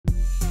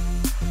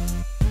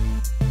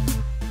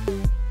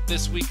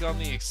This week on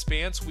The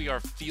Expanse, we are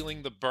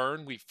feeling the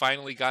burn. We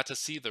finally got to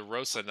see the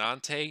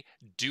Rocinante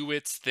do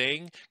its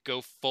thing,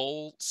 go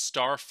full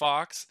Star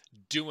Fox,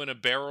 doing a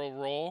barrel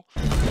roll.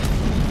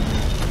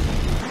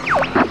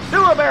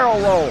 Do a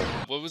barrel roll!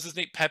 What was his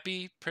name?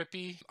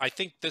 Prippy? I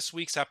think this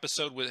week's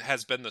episode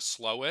has been the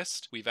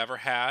slowest we've ever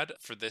had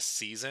for this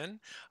season,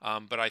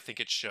 but I think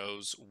it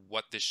shows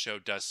what this show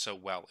does so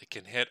well. It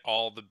can hit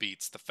all the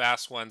beats, the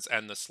fast ones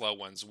and the slow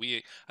ones.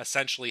 We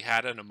essentially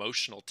had an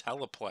emotional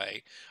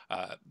teleplay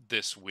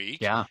this week.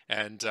 Yeah.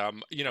 And,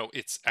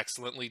 it's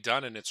excellently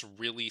done, and it's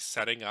really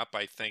setting up,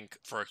 I think,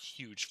 for a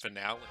huge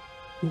finale.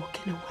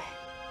 Walking away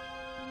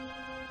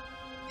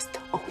is the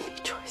only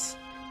choice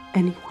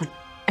anyone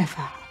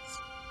ever has.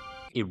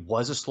 It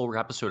was a slower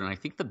episode, and I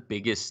think the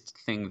biggest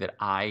thing that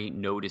I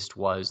noticed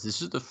was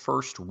this is the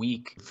first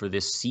week for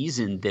this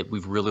season that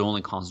we've really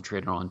only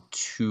concentrated on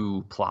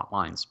two plot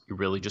lines. You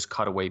really just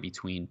cut away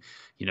between,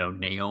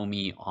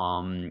 Naomi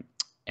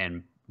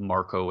and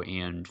Marco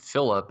and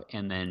Philip,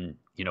 and then,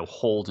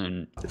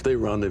 Holden. If they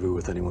rendezvous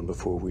with anyone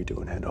before we do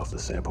and hand off the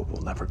sample,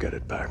 we'll never get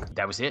it back.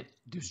 That was it.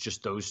 It was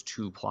just those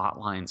two plot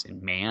lines,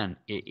 and man,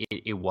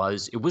 it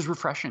was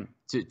refreshing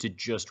to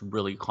just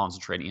really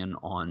concentrate in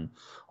on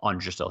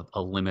just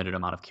a limited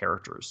amount of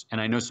characters.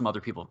 And I know some other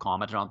people have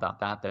commented about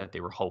that they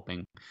were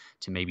hoping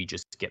to maybe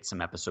just get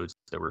some episodes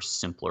that were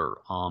simpler,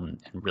 and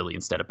really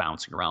instead of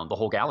bouncing around the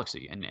whole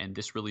galaxy. And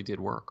this really did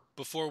work.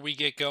 Before we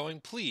get going,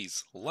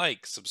 please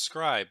like,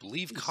 subscribe,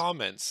 leave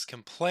comments,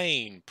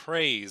 complain,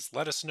 praise.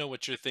 Let us know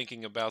what you're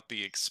thinking about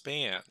The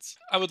Expanse.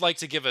 I would like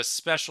to give a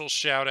special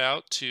shout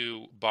out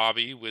to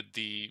Bobby with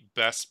the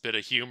best bit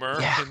of humor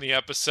in the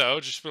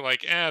episode. Just be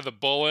like, the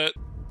bullet.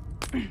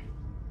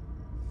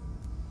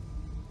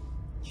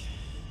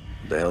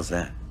 The hell's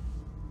that?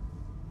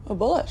 A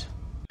bullet.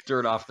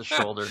 Dirt off the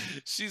shoulder.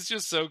 She's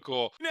just so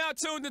cool. Now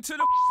tuned into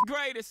the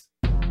greatest.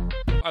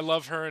 I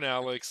love her and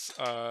Alex.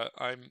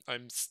 I'm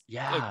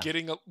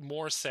getting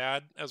more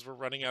sad as we're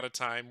running out of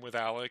time with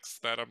Alex.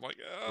 That I'm like,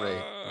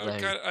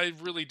 right. I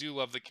really do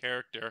love the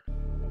character.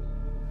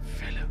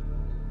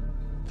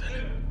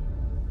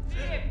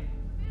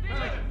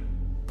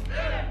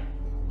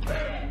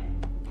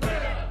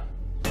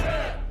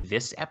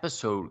 This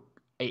episode,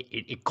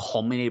 it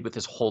culminated with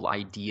this whole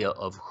idea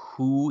of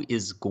who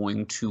is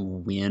going to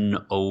win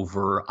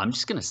over, I'm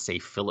just going to say,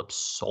 Philip's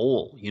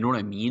soul. You know what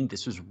I mean?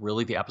 This was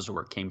really the episode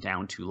where it came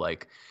down to,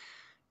 like,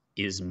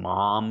 is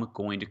mom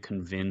going to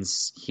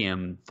convince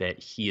him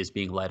that he is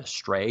being led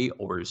astray,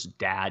 or is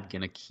dad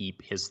going to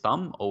keep his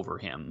thumb over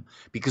him?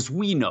 Because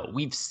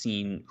we've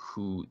seen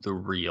who the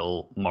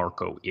real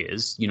Marco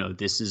is.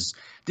 This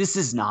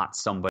is not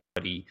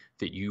somebody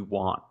that you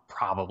want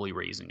probably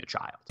raising a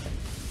child.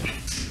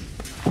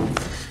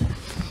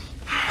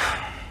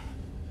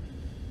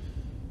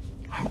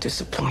 I'm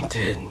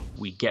disappointed.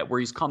 We get where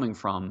he's coming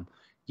from.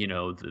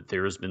 That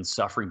there has been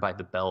suffering by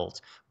the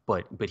belt,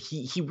 but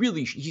he's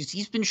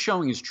been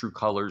showing his true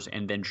colors,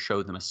 and then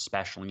showed them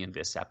especially in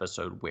this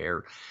episode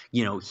where,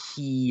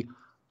 he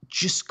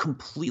just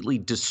completely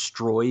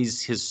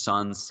destroys his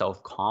son's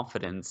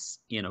self-confidence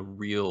in a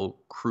real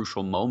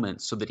crucial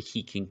moment so that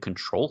he can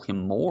control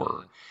him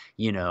more,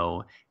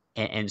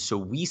 and so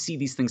we see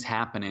these things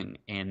happening,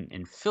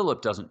 and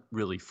Philip doesn't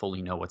really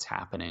fully know what's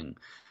happening.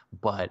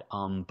 But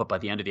by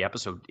the end of the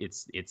episode,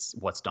 it's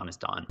what's done is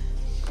done.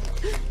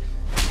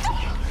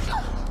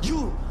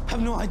 You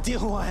have no idea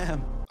who I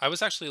am. I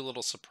was actually a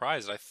little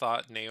surprised. I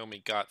thought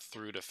Naomi got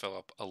through to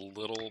Philip a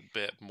little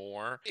bit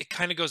more. It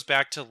kind of goes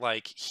back to,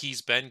 like,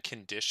 he's been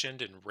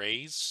conditioned and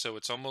raised, so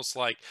it's almost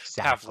like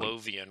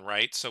Pavlovian,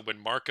 right? So when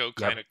Marco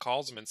kind of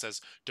calls him and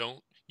says,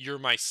 you're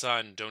my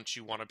son, don't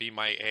you want to be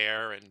my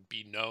heir and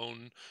be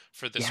known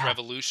for this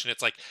revolution?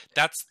 It's like,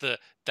 that's the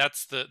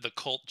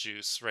cult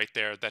juice right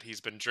there that he's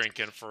been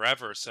drinking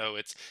forever. So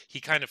he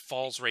kind of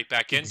falls right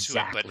back into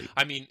it. But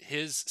I mean,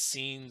 his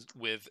scenes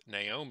with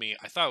Naomi,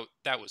 I thought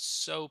that was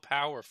so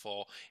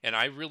powerful, and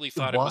I really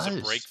thought it was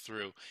a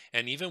breakthrough.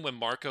 And even when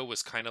Marco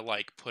was kind of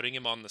like putting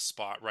him on the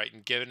spot, right,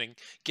 and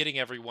getting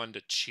everyone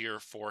to cheer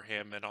for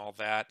him and all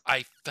that,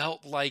 I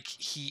felt like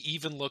he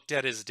even looked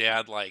at his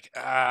dad like,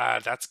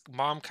 that's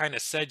mom kind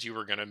of said you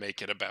were going to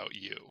make it about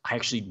you. I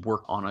actually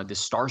worked on this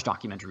Stars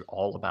documentary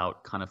all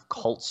about kind of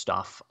cult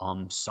stuff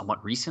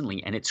somewhat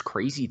recently, and it's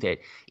crazy that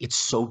it's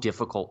so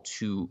difficult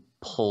to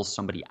pull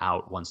somebody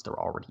out once they're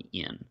already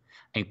in.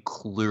 And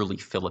clearly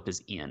Philip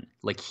is in.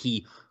 Like,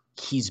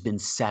 he's been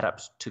set up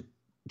to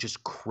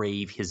just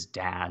crave his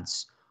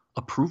dad's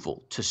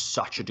approval to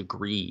such a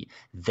degree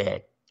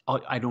that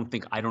I don't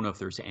know if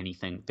there's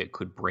anything that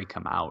could break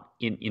him out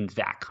in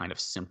that kind of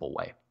simple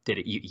way. That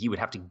he would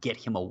have to get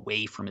him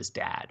away from his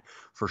dad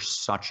for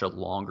such a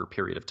longer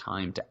period of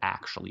time to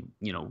actually,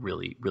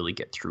 really, really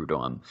get through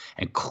to him.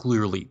 And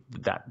clearly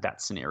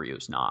that scenario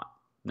is not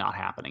not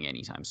happening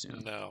anytime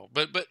soon. No,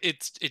 but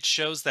it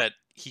shows that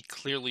he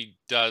clearly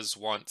does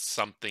want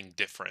something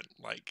different.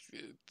 Like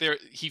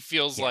he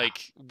feels Yeah.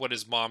 like what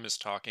his mom is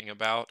talking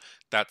about,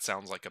 that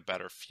sounds like a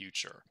better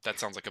future. That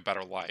sounds like a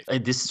better life.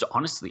 This is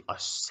honestly a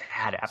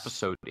sad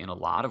episode in a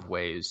lot of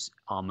ways,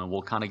 and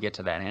we'll kind of get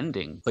to that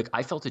ending. Like,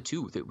 I felt it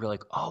too, that we're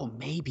like, oh,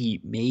 maybe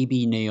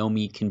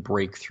Naomi can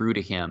break through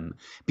to him,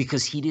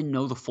 because he didn't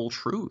know the full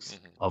truth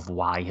of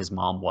why his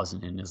mom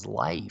wasn't in his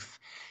life.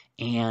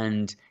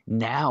 And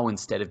now,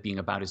 instead of being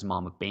about his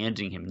mom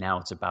abandoning him, now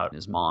it's about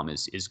his mom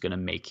is going to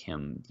make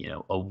him,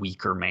 a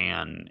weaker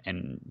man,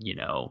 and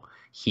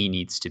he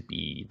needs to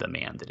be the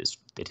man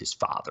that his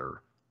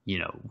father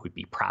would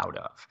be proud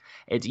of.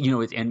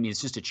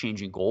 It's just a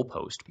changing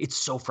goalpost. It's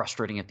so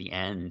frustrating at the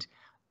end,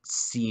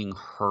 seeing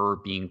her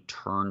being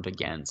turned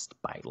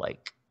against by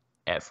like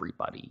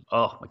everybody.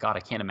 Oh my God,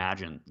 I can't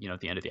imagine, at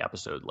the end of the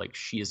episode, like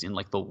she is in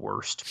like the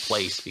worst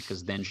place,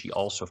 because then she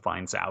also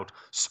finds out,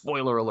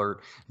 spoiler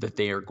alert, that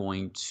they are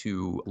going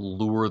to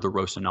lure the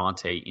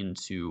Rocinante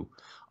into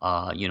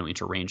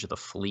range of the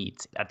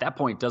fleet. At that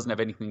point, doesn't have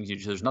anything,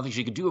 there's nothing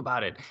she can do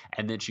about it.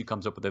 And then she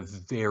comes up with a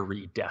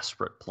very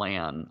desperate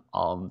plan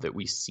that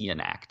we see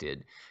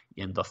enacted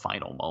in the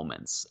final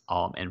moments.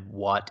 And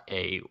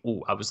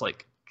I was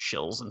like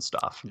chills and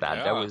stuff.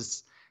 That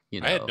was,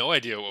 I had no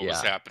idea what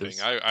was happening.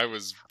 I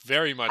was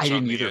very much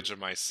on the edge of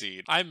my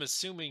seat. I'm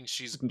assuming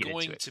she's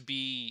going to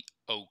be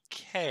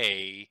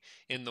okay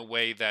in the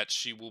way that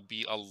she will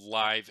be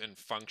alive and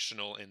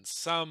functional in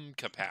some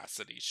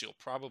capacity. She'll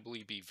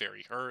probably be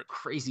very hurt.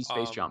 Crazy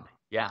space jump.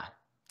 Yeah.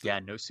 Yeah,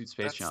 no suit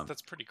space jump.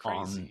 That's pretty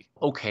crazy.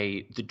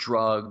 Okay, the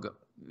drug,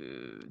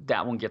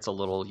 that one gets a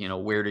little,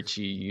 where did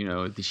she,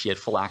 she had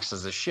full access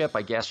to the ship.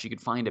 I guess she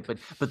could find it.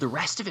 But the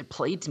rest of it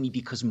played to me,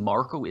 because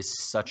Marco is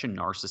such a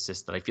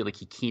narcissist that I feel like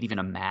he can't even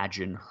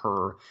imagine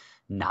her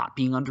not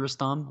being under his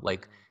thumb.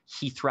 Like,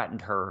 he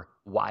threatened her.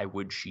 Why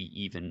would she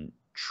even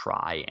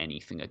try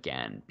anything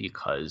again?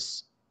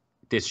 Because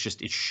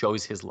it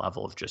shows his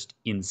level of just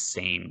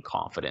insane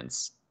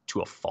confidence to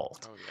a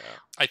fault. Oh yeah.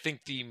 I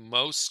think the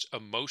most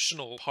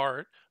emotional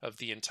part of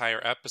the entire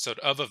episode,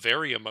 of a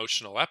very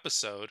emotional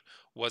episode,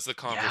 was the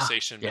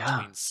conversation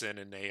between Sin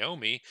and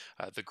Naomi,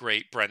 the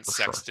great Brent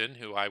Sexton,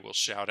 who I will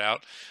shout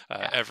out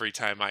every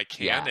time I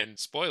can. And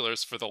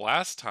spoilers for the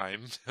last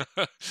time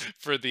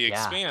for The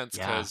Expanse,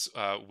 because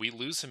we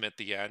lose him at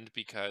the end,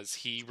 because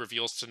he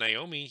reveals to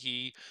Naomi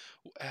he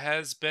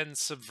has been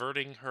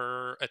subverting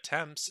her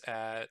attempts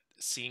at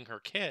seeing her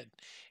kid,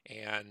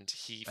 and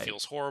he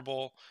feels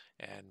horrible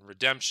and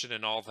redemption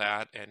and all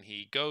that, and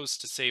he goes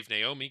to save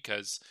Naomi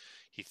because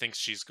he thinks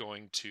she's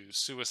going to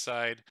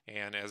suicide,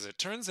 and as it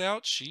turns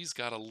out, she's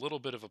got a little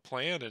bit of a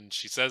plan, and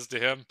she says to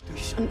him, "You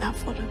shouldn't have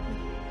followed me."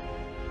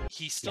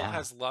 He still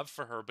has love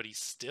for her, but he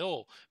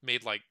still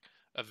made like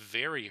a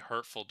very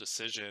hurtful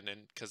decision,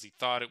 and because he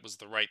thought it was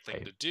the right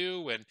thing to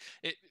do, and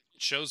it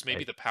shows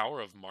maybe the power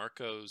of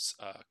Marco's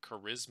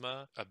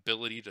charisma,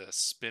 ability to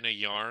spin a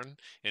yarn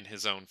in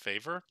his own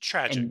favor.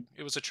 Tragic.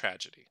 It was a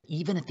tragedy.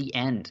 Even at the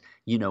end,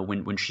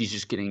 when she's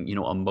just getting,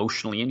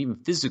 emotionally and even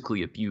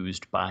physically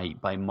abused by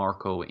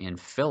Marco and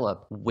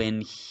Philip,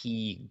 when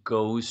he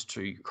goes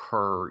to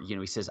her,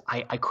 he says,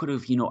 I could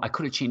have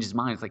changed his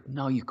mind. It's like,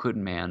 no, you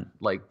couldn't, man.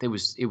 Like, it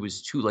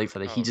was too late for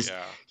that.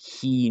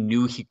 He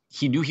knew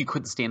he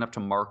couldn't stand up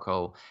to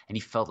Marco, and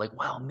he felt like,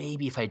 well,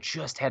 maybe if I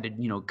just had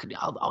to,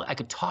 I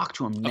could talk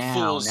to him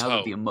now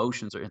that the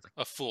emotions are, it's like,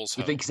 a fool's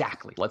hope.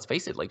 Exactly. Let's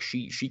face it, like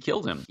she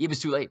killed him. It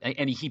was too late,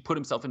 and he put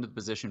himself into the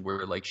position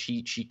where like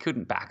she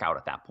couldn't back out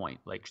at that point.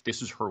 Like,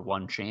 this was her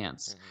one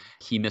chance.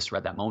 He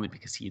misread that moment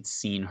because he had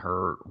seen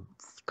her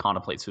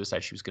contemplate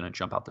suicide. She was going to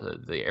jump out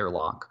the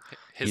airlock.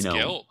 His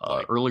guilt,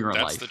 earlier in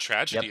life. That's the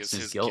tragedy, is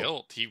his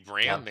guilt. He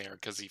ran there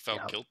because he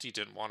felt guilty,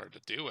 didn't want her to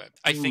do it.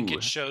 I think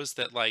it shows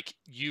that like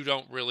you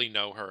don't really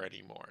know her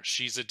anymore.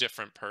 She's a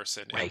different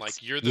person, and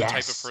like you're the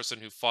type of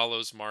person who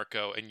follows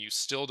Marco, and you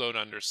still don't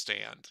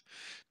understand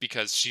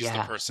because she's the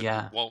person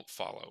who won't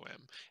follow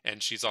him,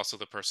 and she's also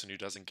the person who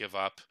doesn't give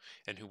up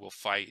and who will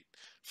fight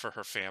for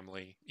her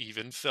family.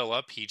 Even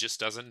Philip, he just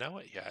doesn't know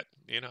it yet.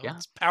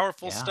 It's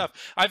powerful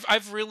stuff.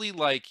 I've really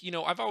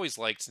I've always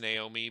liked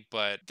Naomi,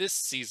 but this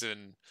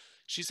season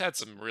she's had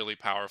some really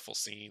powerful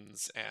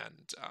scenes,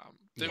 and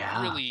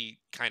they're really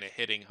kind of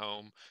hitting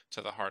home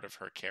to the heart of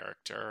her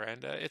character,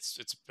 and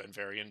it's been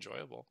very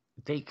enjoyable.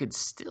 They could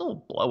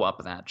still blow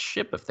up that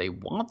ship if they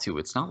want to.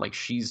 It's not like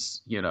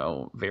she's,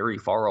 very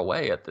far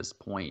away at this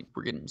point.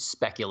 We're getting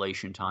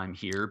speculation time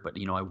here, but,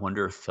 I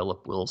wonder if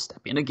Philip will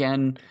step in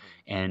again,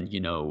 and,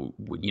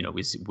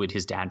 would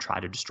his dad try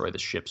to destroy the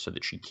ship so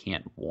that she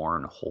can't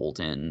warn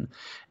Holden?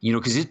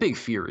 Because his big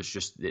fear is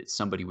just that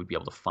somebody would be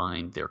able to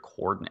find their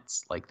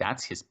coordinates. Like,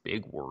 that's his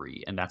big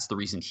worry, and that's the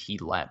reason he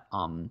let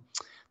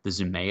the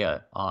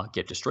Zumaya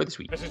get destroyed this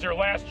week. This is your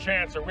last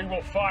chance, or we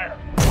will fire.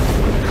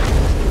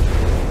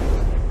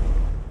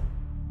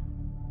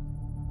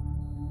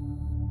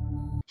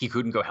 He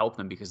couldn't go help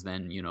them because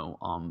then,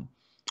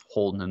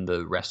 Holden and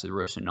the rest of the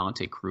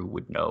Rocinante crew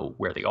would know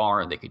where they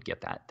are, and they could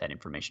get that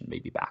information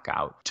maybe back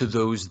out to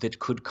those that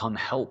could come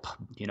help.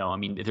 I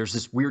mean, there's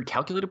this weird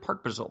calculated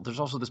part, but there's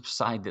also this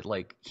side that,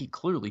 like, he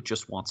clearly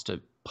just wants to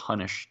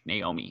punish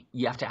Naomi.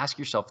 You have to ask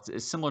yourself,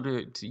 it's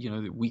similar to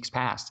the weeks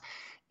past,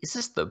 is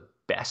this the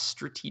best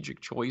strategic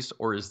choice,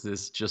 or is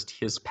this just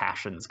his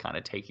passions kind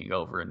of taking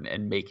over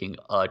and making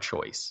a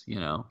choice?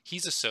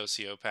 He's a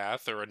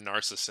sociopath or a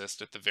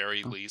narcissist at the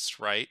very least,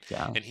 right?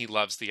 Yeah. And he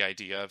loves the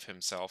idea of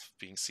himself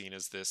being seen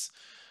as this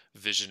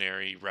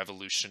visionary,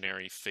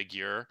 revolutionary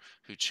figure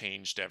who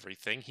changed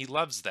everything. He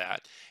loves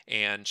that.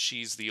 And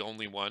she's the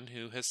only one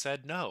who has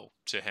said no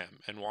to him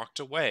and walked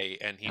away.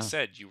 And he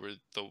said, you were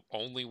the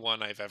only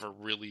one I've ever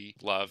really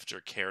loved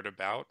or cared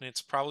about. And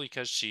it's probably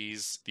because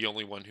she's the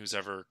only one who's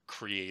ever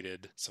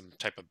created some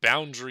type of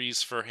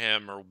boundaries for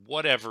him or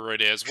whatever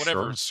it is,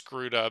 whatever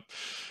screwed up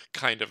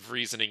kind of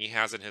reasoning he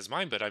has in his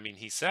mind. But I mean,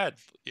 he said,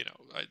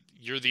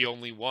 you're the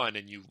only one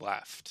and you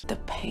left. The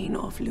pain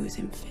of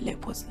losing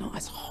Philip was not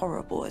as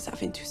horrible as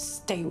having to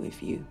stay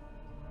with you.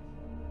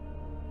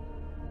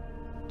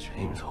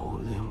 James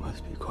Holden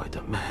must be quite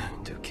a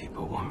man to keep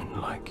a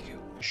woman like you.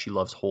 She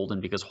loves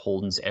Holden because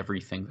Holden's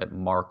everything that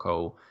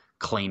Marco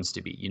claims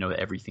to be,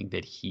 everything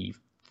that he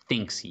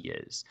thinks he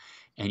is.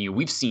 And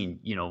we've seen,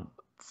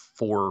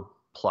 4+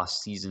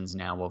 seasons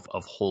now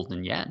of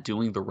Holden,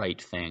 doing the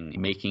right thing,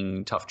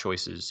 making tough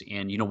choices.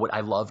 And what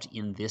I loved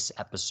in this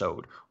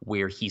episode,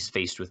 where he's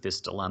faced with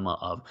this dilemma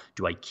of,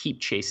 do I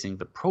keep chasing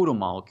the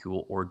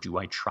proto-molecule or do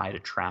I try to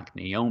track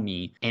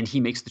Naomi? And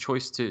he makes the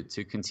choice to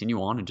continue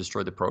on and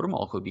destroy the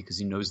proto-molecule because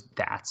he knows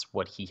that's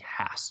what he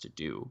has to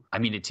do. I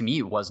mean, to me,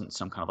 it wasn't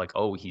some kind of like,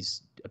 oh,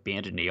 he's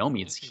abandoned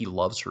Naomi. It's he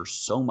loves her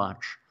so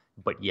much,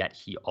 but yet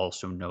he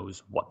also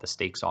knows what the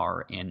stakes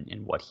are and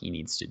what he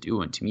needs to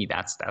do. And to me,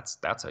 that's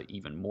an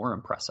even more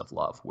impressive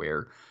love,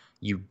 where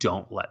you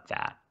don't let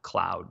that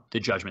cloud the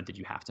judgment that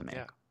you have to make.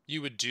 Yeah.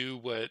 You would do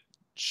what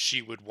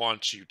she would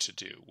want you to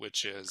do,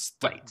 which is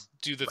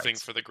do the thing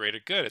for the greater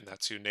good. And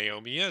that's who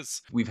Naomi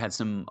is. We've had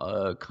some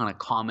kind of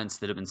comments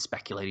that have been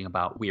speculating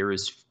about where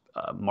is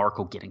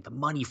Marco getting the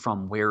money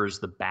from? Where is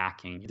the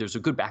backing? There's a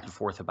good back and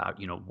forth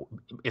about,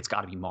 it's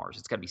got to be Mars.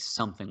 It's got to be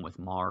something with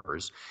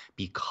Mars,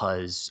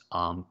 because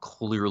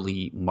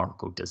clearly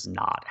Marco does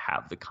not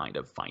have the kind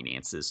of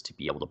finances to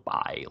be able to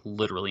buy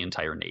literally an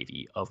entire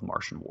navy of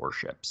Martian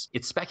warships.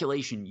 It's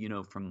speculation,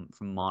 from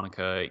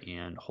Monica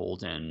and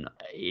Holden.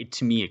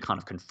 To me, it kind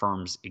of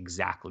confirms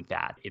exactly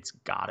that. It's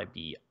got to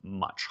be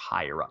much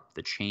higher up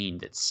the chain,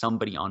 that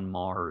somebody on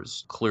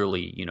Mars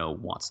clearly,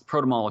 wants the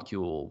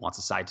protomolecule, wants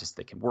a scientist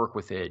that can work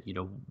with it,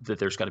 that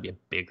there's got to be a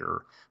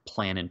bigger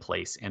plan in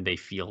place, and they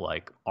feel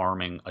like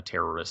arming a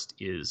terrorist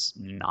is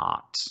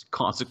not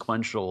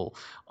consequential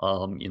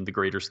in the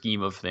greater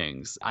scheme of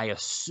things. I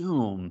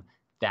assume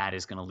that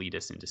is going to lead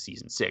us into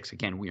season 6.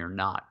 Again, we are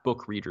not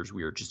book readers.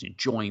 We are just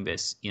enjoying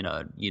this in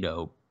a,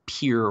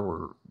 peer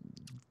or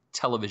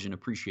television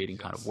appreciating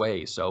kind of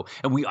way. So,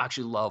 and we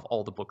actually love,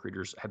 all the book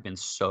readers have been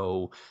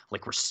so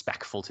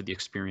respectful to the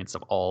experience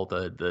of all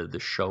the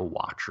show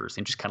watchers,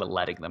 and just kind of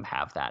letting them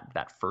have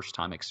that first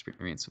time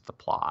experience with the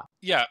plot.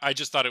 Yeah, I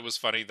just thought it was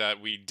funny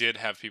that we did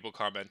have people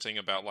commenting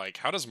about,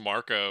 how does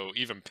Marco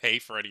even pay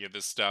for any of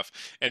this stuff?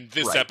 And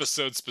this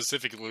episode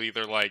specifically,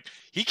 they're like,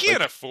 he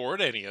can't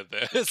afford any of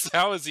this.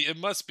 How is he? It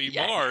must be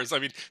Mars. I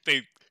mean,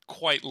 they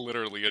quite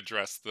literally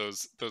addressed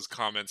those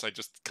comments. I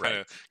just kind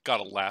of got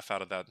a laugh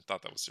out of that and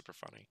thought that was super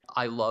funny.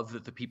 I love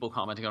that the people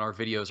commenting on our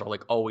videos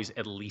are always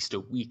at least a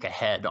week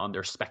ahead on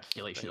their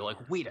speculation. They're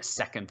like, wait a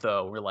second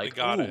though. We're like,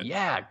 oh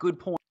yeah, good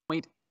point.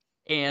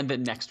 And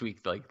then next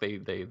week, they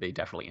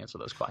definitely answer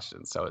those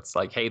questions. So it's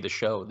like, hey, the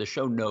show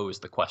knows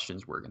the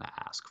questions we're gonna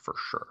ask for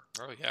sure.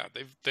 Oh yeah,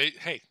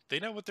 they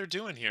know what they're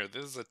doing here.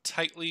 This is a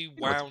tightly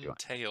wound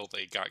tale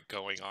they got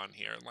going on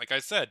here. And like I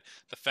said,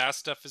 the fast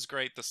stuff is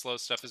great, the slow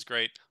stuff is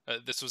great.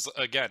 This was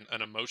again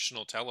an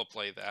emotional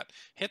teleplay that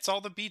hits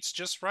all the beats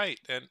just right,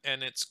 and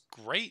it's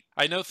great.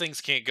 I know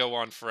things can't go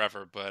on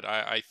forever, but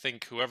I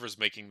think whoever's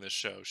making this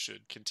show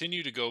should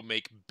continue to go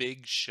make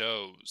big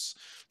shows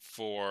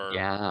for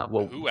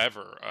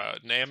whoever,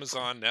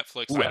 Amazon,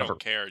 Netflix, whoever. I don't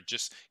care.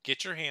 Just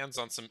get your hands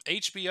on some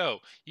HBO.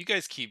 You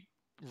guys keep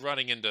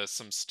running into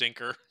some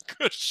stinker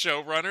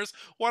showrunners.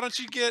 Why don't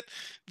you get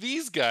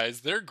these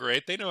guys? They're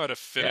great. They know how to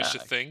finish a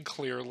thing,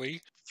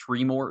 clearly.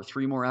 Three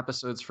more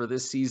episodes for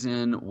this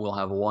season. We'll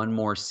have one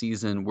more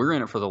season. We're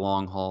in it for the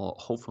long haul.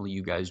 Hopefully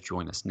you guys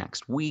join us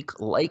next week.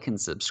 Like and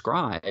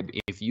subscribe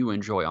if you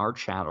enjoy our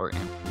chat,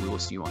 and we will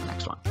see you on the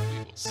next one.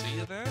 We will see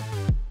you then.